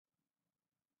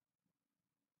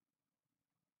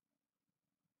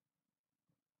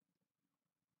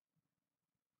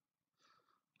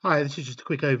Hi, this is just a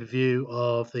quick overview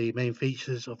of the main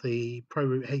features of the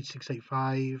Proroute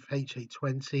H685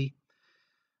 H820.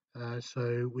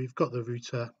 So we've got the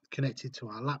router connected to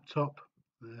our laptop.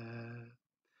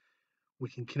 We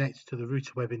can connect to the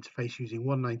router web interface using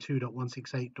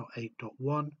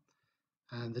 192.168.8.1,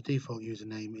 and the default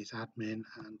username is admin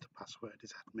and the password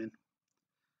is admin.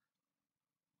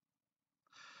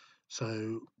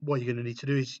 So what you're going to need to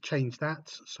do is change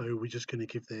that. So we're just going to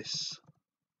give this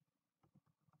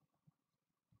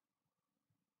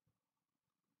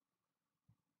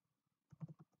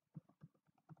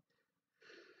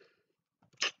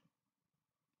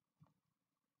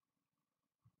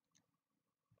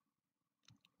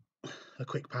a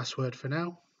quick password for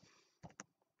now.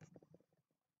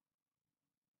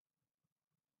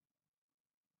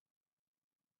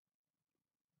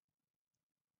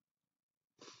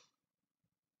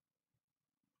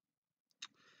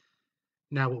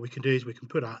 Now what we can do is we can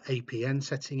put our APN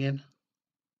setting in.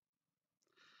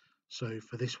 So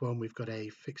for this one, we've got a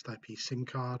fixed IP SIM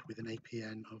card with an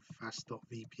APN of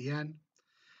fast.vpn.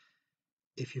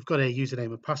 If you've got a username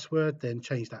and password, then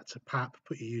change that to PAP,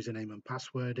 put your username and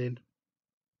password in.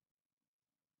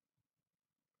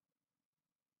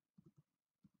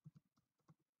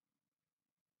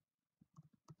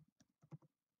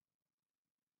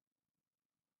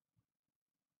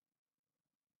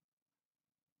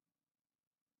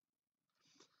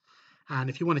 And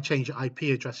if you want to change your IP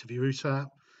address of your router,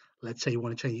 let's say you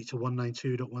want to change it to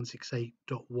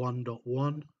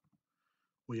 192.168.1.1,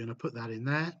 we're going to put that in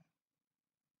there.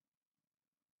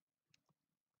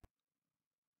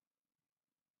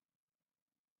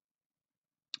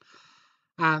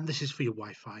 And this is for your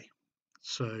Wi-Fi.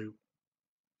 So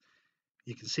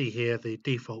you can see here the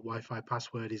default Wi-Fi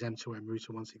password is M2M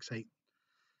router 168,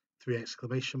 3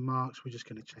 exclamation marks. We're just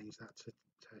going to change that to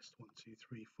test 1, 2,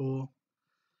 3, 4.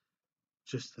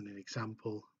 Just an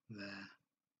example there.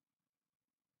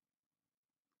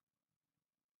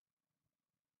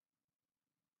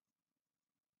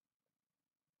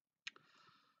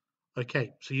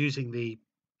 Okay, so using the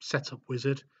setup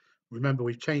wizard, remember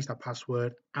we've changed our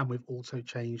password and we've also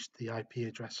changed the IP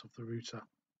address of the router.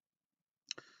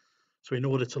 So in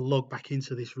order to log back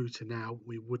into this router now,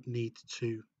 we would need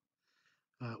to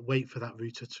wait for that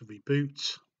router to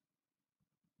reboot.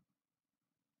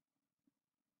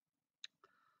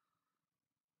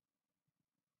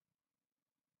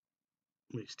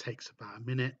 Which takes about a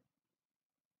minute.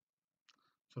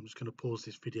 So I'm just going to pause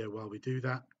this video while we do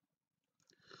that.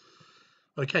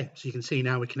 Okay, so you can see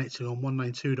now we're connected on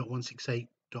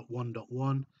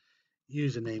 192.168.1.1.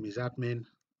 Username is admin.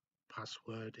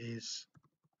 Password is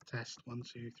test 1,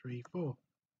 2, 3, 4.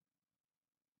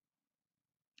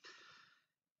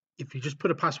 If you just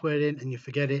put a password in and you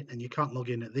forget it and you can't log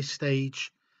in at this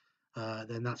stage,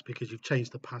 then that's because you've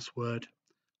changed the password.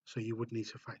 So you would need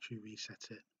to factory reset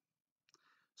it.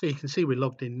 So you can see we're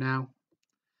logged in now.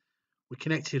 We're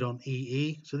connected on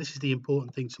EE. So this is the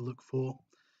important thing to look for.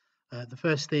 The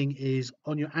first thing is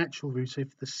on your actual router,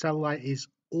 if the cell light is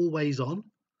always on,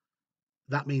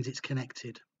 that means it's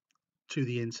connected to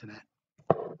the internet.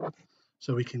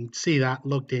 So we can see that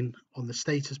logged in on the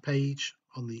status page,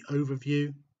 on the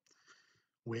overview.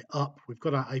 We're up, we've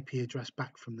got our IP address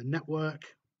back from the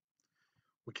network.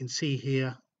 We can see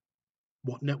here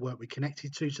what network we're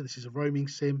connected to. So this is a roaming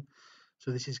SIM. So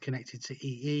this is connected to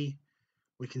EE.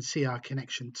 We can see our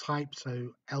connection type,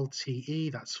 so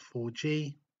LTE, that's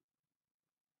 4G.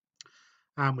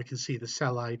 And we can see the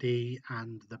cell ID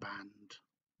and the band.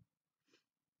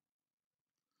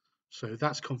 So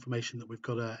that's confirmation that we've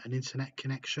got an internet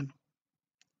connection.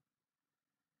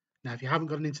 Now, if you haven't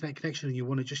got an internet connection and you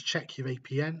want to just check your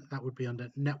APN, that would be under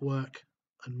network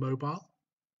and mobile.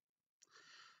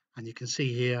 And you can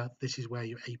see here, this is where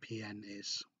your APN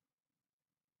is.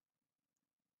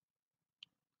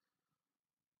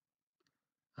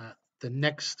 The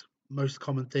next most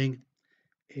common thing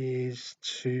is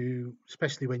to,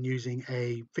 especially when using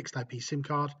a fixed IP SIM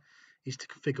card, is to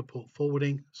configure port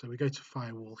forwarding. So we go to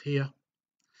firewall here.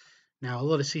 Now, a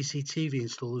lot of CCTV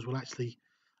installers will actually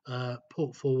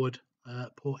port forward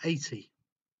port 80.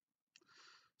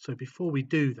 So before we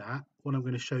do that, what I'm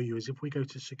going to show you is if we go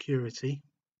to security,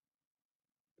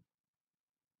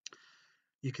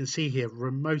 you can see here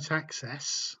remote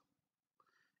access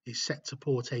is set to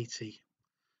port 80.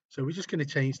 So we're just going to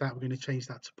change that. We're going to change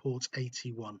that to port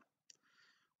 81.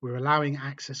 We're allowing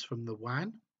access from the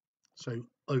WAN, so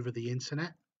over the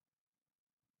internet.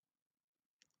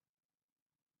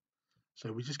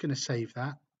 So we're just going to save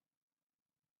that.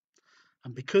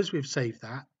 And because we've saved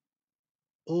that,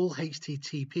 all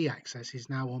HTTP access is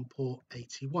now on port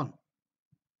 81.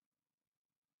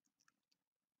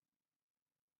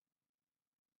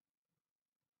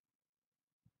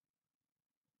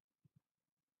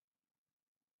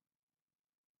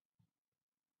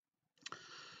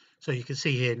 So you can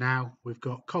see here now we've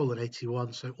got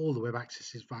 :81, so all the web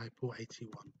access is via port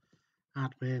 81.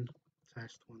 Admin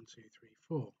test 1, 2, 3,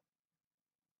 4.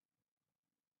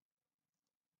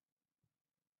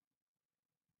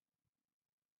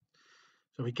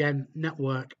 So again,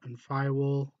 network and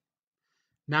firewall.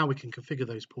 Now we can configure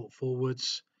those port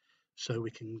forwards. So we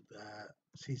can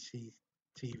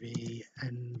CCTV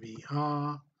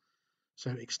NVR.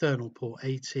 So external port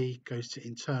 80 goes to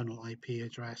internal IP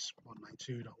address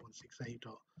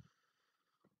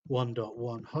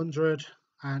 192.168.1.100,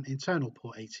 and internal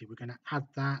port 80, we're going to add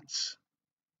that.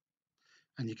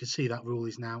 And you can see that rule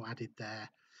is now added there.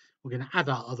 We're going to add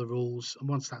our other rules, and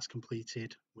once that's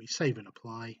completed, we save and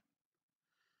apply.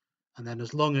 And then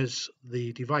as long as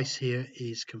the device here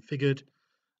is configured,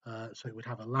 so it would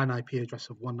have a LAN IP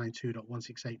address of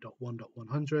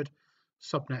 192.168.1.100,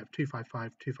 subnet of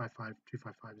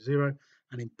 255.255.255.0,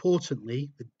 and importantly,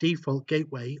 the default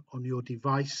gateway on your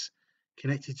device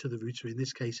connected to the router, in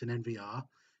this case an NVR,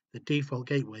 the default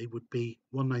gateway would be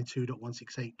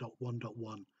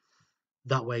 192.168.1.1.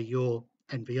 That way your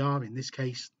NVR, in this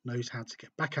case, knows how to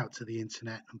get back out to the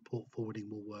internet and port forwarding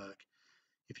will work.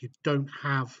 If you don't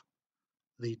have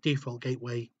the default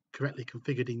gateway correctly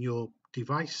configured in your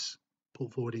device,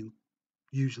 port forwarding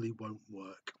usually won't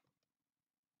work.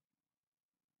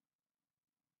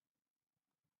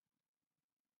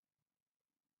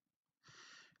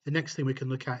 The next thing we can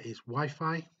look at is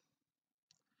Wi-Fi.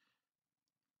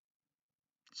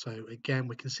 So again,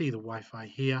 we can see the Wi-Fi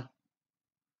here,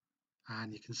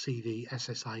 and you can see the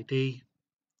SSID.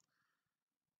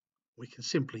 We can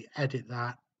simply edit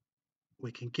that.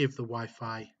 We can give the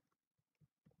Wi-Fi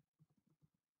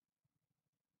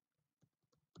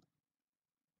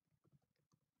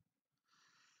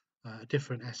a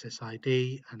different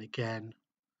SSID, and again,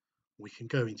 we can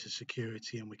go into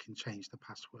security and we can change the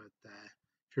password there.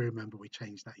 If you remember, we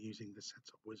changed that using the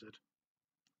setup wizard.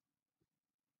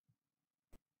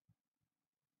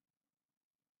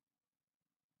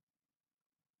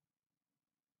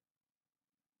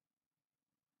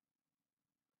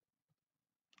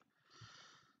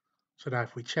 So now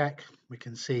if we check, we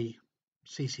can see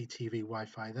CCTV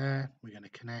Wi-Fi there. We're going to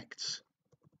connect.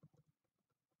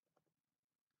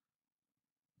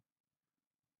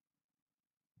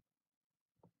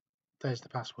 There's the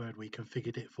password we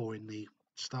configured it for in the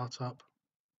startup.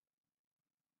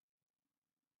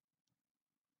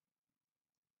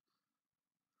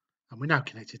 And we're now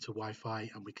connected to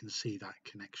Wi-Fi, and we can see that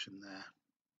connection there.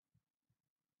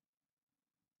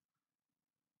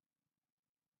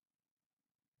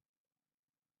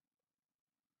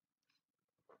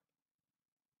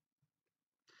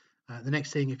 The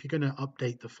next thing, if you're going to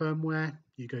update the firmware,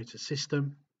 you go to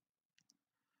System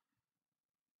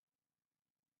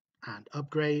and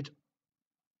Upgrade.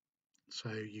 So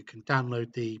you can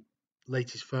download the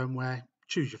latest firmware,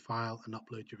 choose your file, and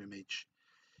upload your image.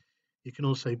 You can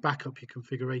also back up your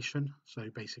configuration. So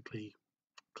basically,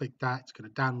 click that. It's going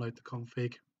to download the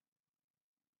config.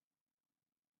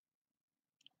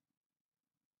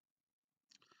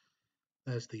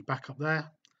 There's the backup there.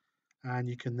 And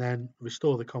you can then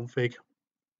restore the config,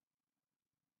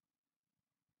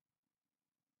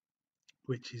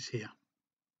 which is here.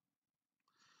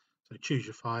 So choose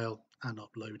your file and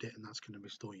upload it, and that's going to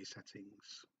restore your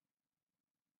settings.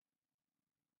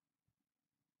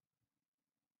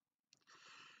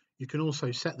 You can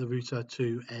also set the router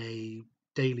to a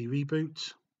daily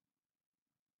reboot.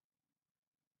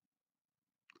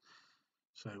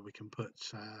 So we can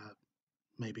put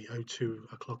maybe 02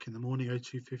 o'clock in the morning,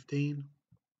 02:15.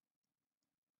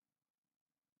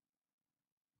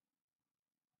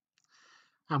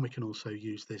 And we can also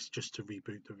use this just to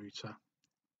reboot the router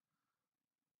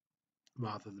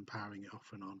rather than powering it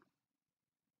off and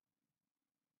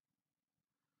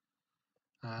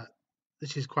on.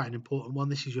 This is quite an important one.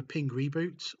 This is your ping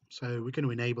reboot. So we're going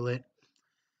to enable it.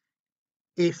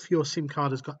 If your SIM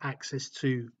card has got access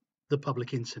to the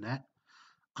public internet,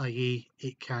 i.e.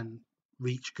 it can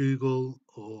reach Google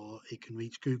or it can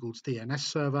reach Google's DNS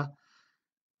server,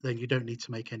 then you don't need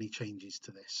to make any changes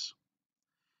to this.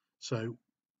 So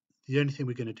the only thing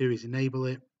we're going to do is enable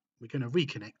it. We're going to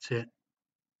reconnect it,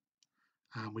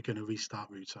 and we're going to restart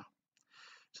router.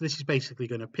 So this is basically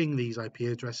going to ping these IP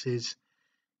addresses.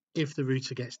 If the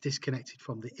router gets disconnected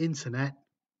from the internet,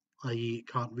 i.e. it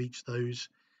can't reach those,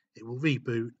 it will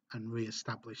reboot and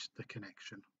re-establish the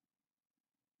connection.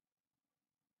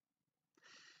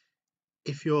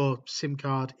 If your SIM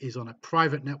card is on a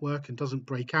private network and doesn't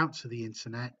break out to the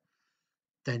internet,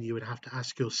 then you would have to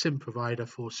ask your SIM provider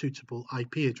for suitable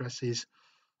IP addresses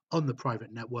on the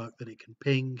private network that it can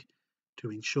ping to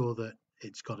ensure that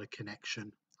it's got a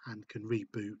connection and can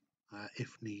reboot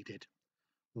if needed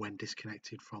when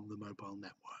disconnected from the mobile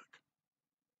network.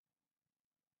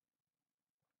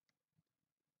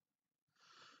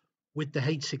 With the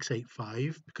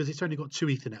H685, because it's only got 2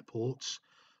 Ethernet ports,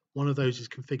 one of those is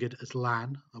configured as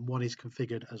LAN and one is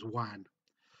configured as WAN.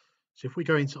 So if we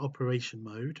go into operation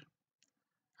mode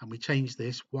and we change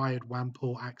this, wired WAN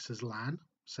port acts as LAN,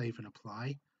 save and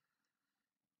apply.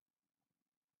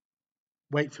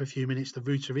 Wait for a few minutes, the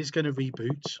router is going to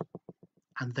reboot,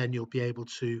 and then you'll be able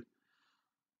to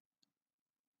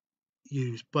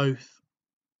use both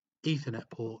Ethernet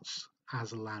ports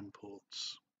as LAN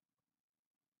ports.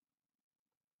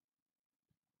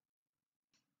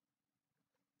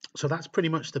 So that's pretty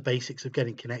much the basics of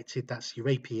getting connected. That's your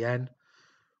APN,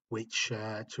 which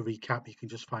to recap, you can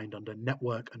just find under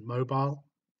network and mobile.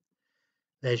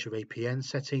 There's your APN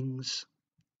settings.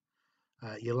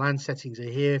 Your LAN settings are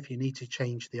here. If you need to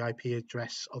change the IP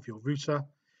address of your router,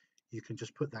 you can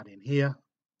just put that in here.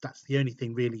 That's the only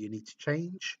thing really you need to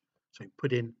change. So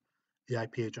put in the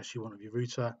IP address you want of your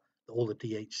router, all the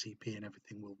DHCP and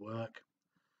everything will work,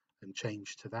 and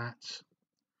change to that.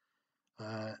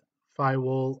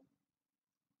 Firewall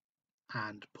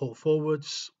and port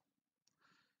forwards.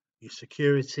 Your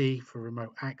security for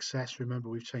remote access. Remember,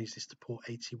 we've changed this to port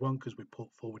 81 because we're port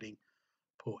forwarding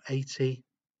port 80.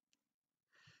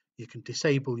 You can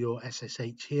disable your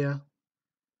SSH here,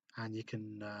 and you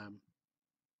can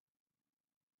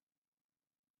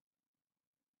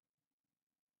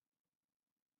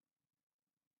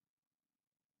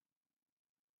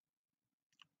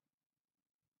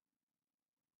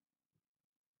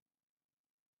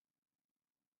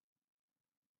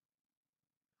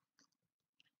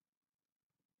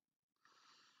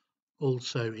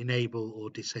also enable or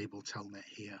disable telnet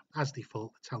here. As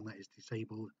default, the telnet is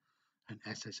disabled and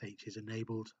SSH is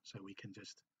enabled, so we can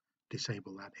just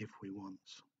disable that if we want.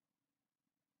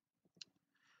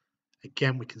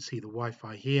 Again, we can see the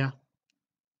Wi-Fi here.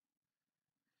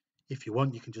 If you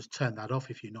want, you can just turn that off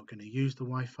if you're not going to use the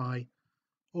Wi-Fi,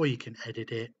 or you can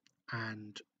edit it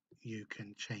and you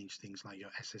can change things like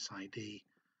your SSID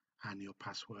and your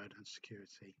password and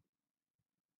security.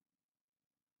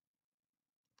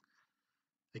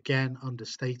 Again, under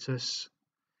status,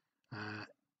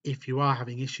 if you are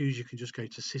having issues, you can just go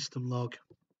to system log,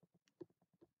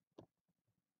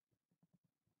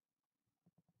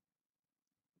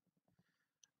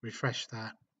 refresh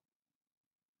that,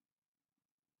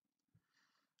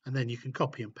 and then you can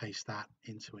copy and paste that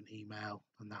into an email,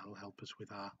 and that will help us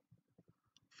with our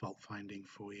fault finding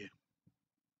for you.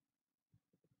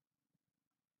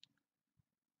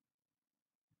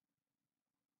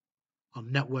 On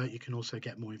network, you can also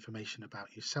get more information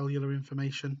about your cellular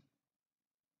information.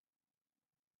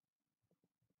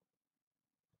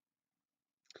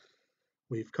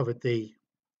 We've covered the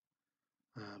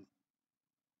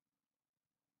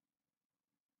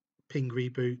ping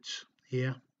reboot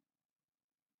here,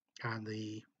 and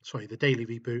the daily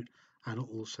reboot, and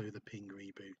also the ping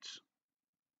reboot.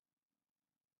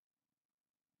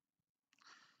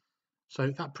 So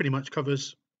that pretty much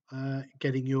covers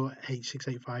getting your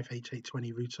H685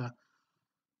 H820 router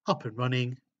up and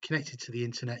running, connected to the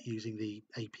internet using the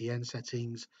APN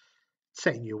settings,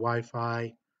 setting your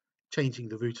Wi-Fi, changing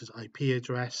the router's IP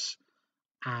address,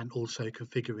 and also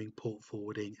configuring port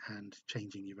forwarding and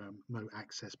changing your remote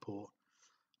access port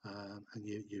and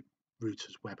your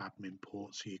router's web admin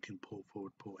port so you can port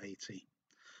forward port 80.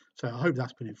 So I hope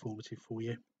that's been informative for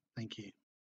you. Thank you.